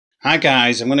Hi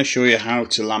guys, I'm going to show you how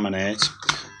to laminate.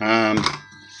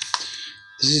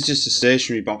 This is just a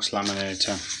stationary box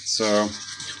laminator. So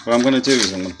what I'm going to do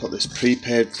is I'm going to put this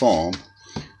prepared form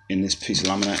in this piece of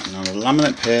laminate. Now the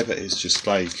laminate paper is just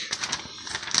like,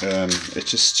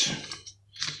 it's just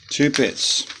two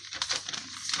bits.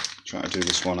 Try to do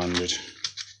this one-handed.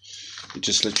 It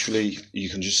just literally, you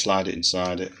can just slide it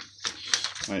inside it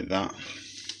like that.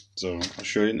 So I'll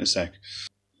show you in a sec.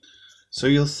 So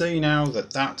you'll see now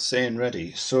that that's saying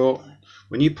ready. So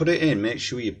when you put it in, make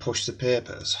sure you push the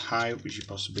paper as high up as you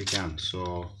possibly can.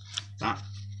 So that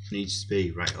needs to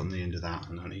be right on the end of that,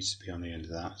 and that needs to be on the end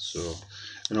of that. So,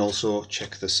 and also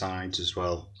check the sides as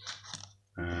well.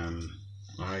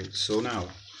 Alright, so now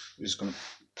I'm just going to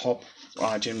pop. What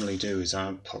I generally do is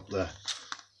I pop that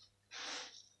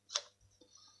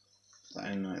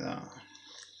in like that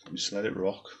and just let it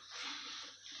rock.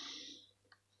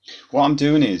 What I'm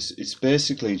doing is, it's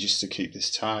basically just to keep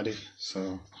this tidy.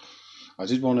 So I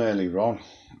did one earlier on,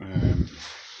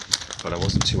 but I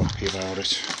wasn't too happy about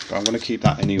it. But I'm going to keep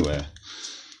that anyway.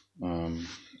 And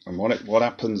what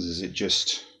happens is it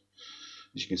just,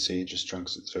 as you can see, it just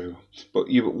drags it through. But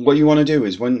what you want to do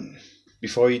is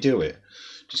before you do it,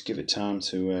 just give it time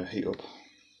to heat up.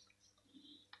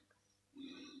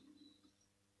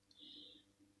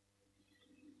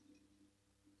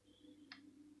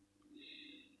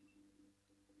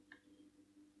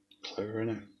 Clever,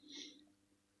 innit?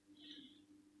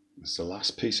 It's the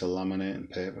last piece of laminating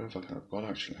paper I've got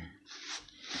actually.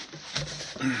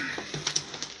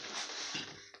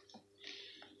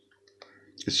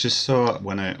 It's just so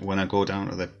when I go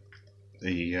down to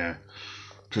the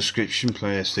prescription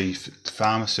place, the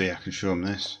pharmacy, I can show them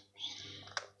this.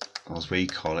 Or as we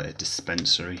call it, a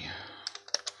dispensary.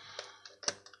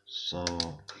 So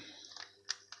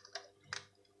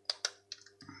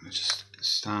it's just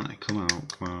starting to come out.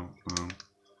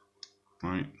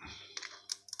 Right.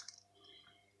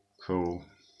 Cool.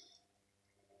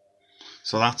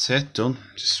 So that's it, done.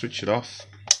 Just switch it off.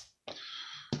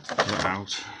 Get it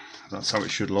out. That's how it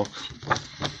should look.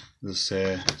 As I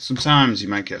say, sometimes you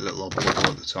might get a little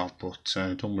bubble at the top, but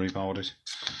don't worry about it.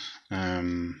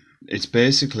 It's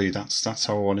basically that's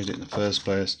how I wanted it in the first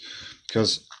place,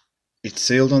 because it's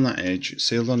sealed on that edge,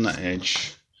 sealed on that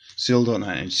edge, sealed on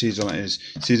that edge, sealed on that edge.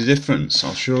 See the difference?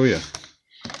 I'll show you.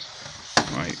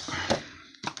 Right.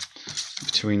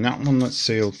 Between that one that's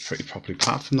sealed pretty properly,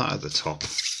 apart from that at the top,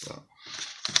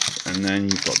 and then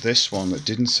you've got this one that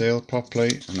didn't seal properly,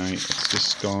 and then it's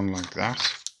just gone like that.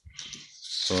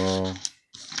 So,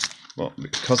 but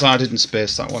because I didn't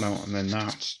space that one out and then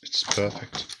that, it's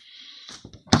perfect.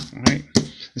 Right,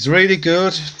 it's really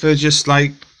good for just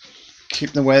like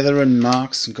keeping the weather and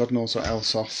marks and God knows what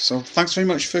else off. So thanks very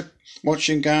much for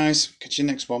watching, guys. Catch you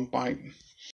next one. Bye.